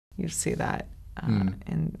you see that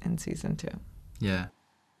in season 2. Yeah.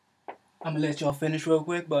 I'm gonna let y'all finish real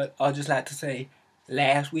quick, but I'll just like to say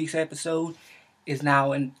last week's episode is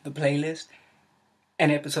now in the playlist,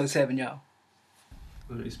 and episode 7, y'all.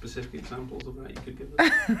 Are there any specific examples of that you could give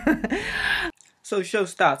us? So the show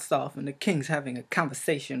starts off and the king's having a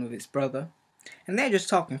conversation with his brother, and they're just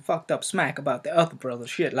talking fucked up smack about the other brother,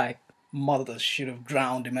 shit like, mother should have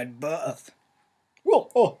drowned him at birth. Whoa,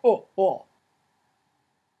 oh, oh, oh.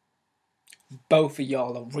 Both of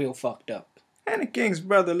y'all are real fucked up. And the king's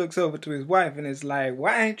brother looks over to his wife and is like,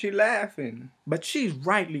 why ain't you laughing? But she's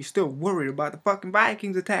rightly still worried about the fucking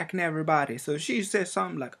Vikings attacking everybody, so she says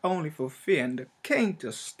something like only for fear, and the king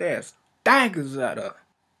just stares daggers at her.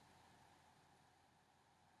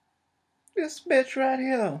 This bitch right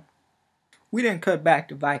here. We then cut back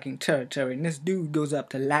to Viking territory, and this dude goes up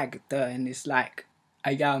to Lagertha and is like,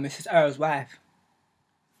 hey y'all, Mrs. Earl's wife.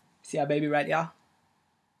 See our baby right, y'all?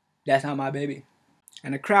 That's not my baby.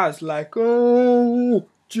 And the crowd's like, oh,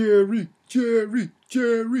 Jerry, Jerry,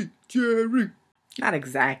 Jerry, Jerry. Not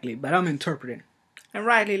exactly, but I'm interpreting. And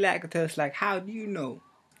rightly Lagertha's like, how do you know?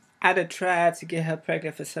 I'd have tried to get her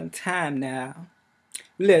pregnant for some time now.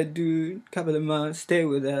 We let a dude, couple of months, stay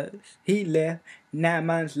with us. He left. 9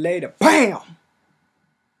 months later, BAM!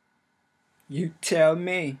 You tell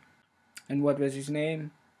me. And what was his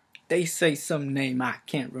name? They say some name I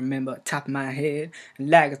can't remember top of my head. And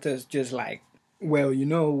Lagertha's just like, well, you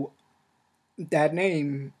know, that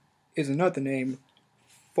name is another name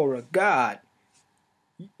for a god.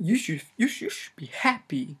 You should be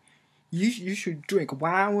happy. You should drink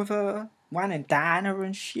wine with her, wine and dine her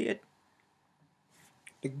and shit.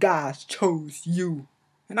 The gods chose you.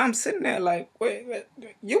 And I'm sitting there like, wait,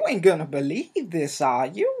 you ain't gonna believe this, are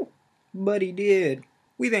you? But he did.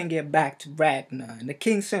 We then get back to Ragnar, and the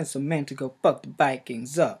king sends some men to go fuck the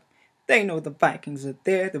Vikings up. They know the Vikings are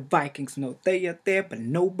there, the Vikings know they are there, but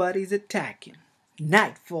nobody's attacking.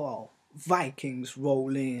 Nightfall, Vikings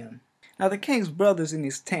roll in. Now the king's brother's in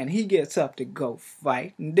his tent. He gets up to go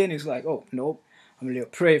fight, and then he's like, oh, nope, I'm gonna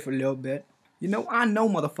pray for a little bit. You know, I know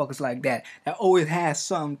motherfuckers like that always has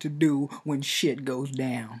something to do when shit goes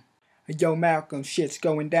down. Yo, Malcolm, shit's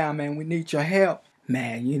going down, man, we need your help.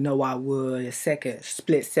 Man, you know I would,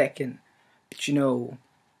 split second. But you know,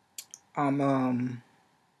 I'm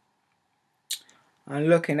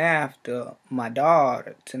looking after my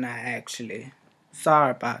daughter tonight, actually.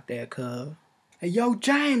 Sorry about that, cuz. Hey, yo,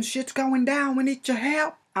 James, shit's going down, we need your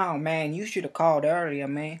help. Oh, man, you should have called earlier,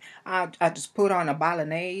 man. I just put on a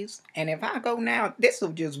bolognese, and if I go now,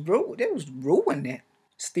 this'll just ruin it.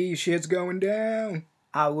 Steve, shit's going down.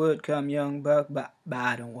 I would come, young buck, but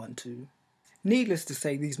I don't want to. Needless to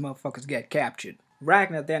say, these motherfuckers get captured.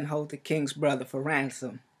 Ragnar then holds the king's brother for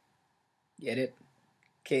ransom. Get it?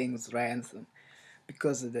 King's ransom.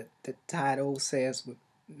 Because of the title says with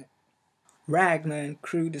Ragnar and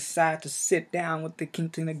crew decide to sit down with the king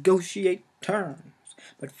to negotiate terms.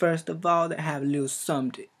 But first of all, they have a little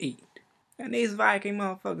something to eat. And these Viking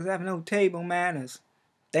motherfuckers have no table manners.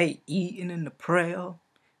 They eating in the prayer.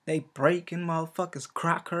 They breaking motherfuckers'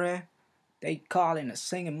 crockery. They calling and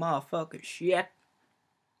singing motherfuckers shit.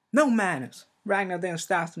 No manners. Ragnar then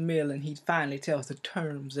starts the meal and he finally tells the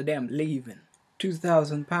terms of them leaving.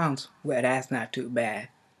 2,000 pounds. Well, that's not too bad.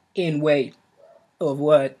 In weight. Of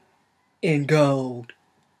what? In gold.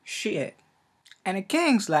 Shit. And the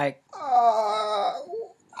king's like,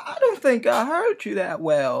 I don't think I heard you that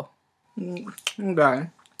well. Okay.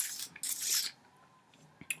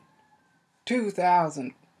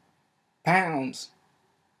 2,000 pounds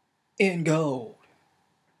in gold.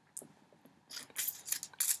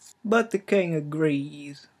 But the king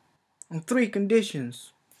agrees on 3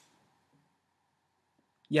 conditions.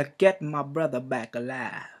 You get my brother back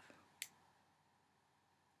alive.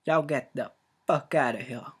 Y'all get the fuck out of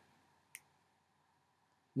here.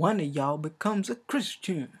 One of y'all becomes a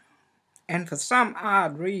Christian. And for some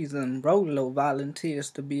odd reason, Rollo volunteers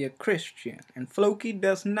to be a Christian, and Floki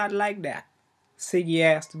does not like that. Siggy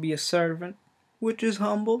asks to be a servant, which is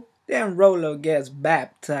humble. Then Rollo gets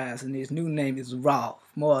baptized, and his new name is Rolf,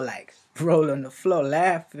 more like roll on the floor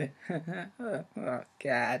laughing. Oh,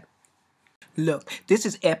 God. Look, this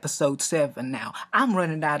is episode 7 now. I'm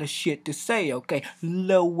running out of shit to say, okay?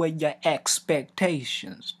 Lower your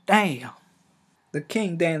expectations. Damn. The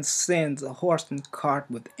king then sends a horseman cart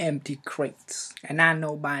with empty crates. And I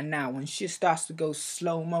know by now, when shit starts to go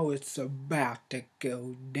slow-mo, it's about to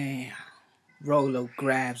go down. Rollo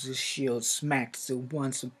grabs his shield, smacks it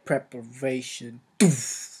once in preparation.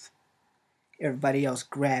 Doof! Everybody else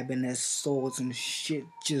grabbing their swords and shit,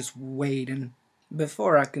 just waiting.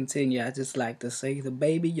 Before I continue, I'd just like to say the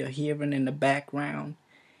baby you're hearing in the background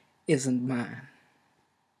isn't mine.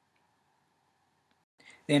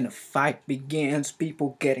 Then the fight begins,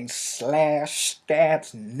 people getting slashed,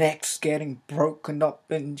 stabbed, necks getting broken up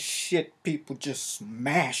and shit, people just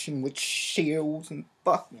smashing with shields and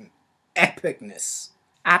fucking epicness.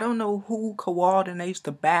 I don't know who coordinates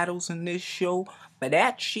the battles in this show, but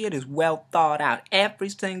that shit is well thought out, every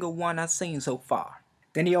single one I've seen so far.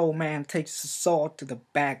 Then the old man takes the sword to the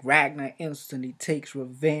back, Ragnar instantly takes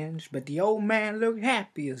revenge, but the old man looked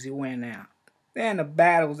happy as he went out. Then the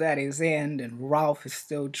battle's at its end and Rolf is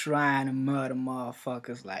still trying to murder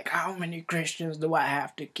motherfuckers like, how many Christians do I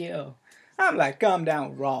have to kill? I'm like, calm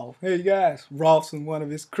down, Rolf. Hey guys, Rolf's in one of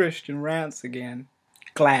his Christian rants again.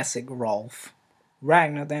 Classic Rolf.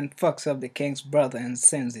 Ragnar then fucks up the king's brother and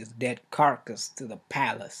sends his dead carcass to the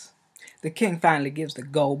palace. The king finally gives the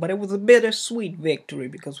go, but it was a bittersweet victory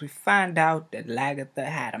because we find out that Lagertha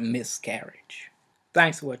had a miscarriage.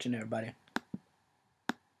 Thanks for watching, everybody.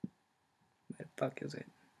 Where the fuck is it?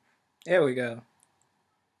 There we go.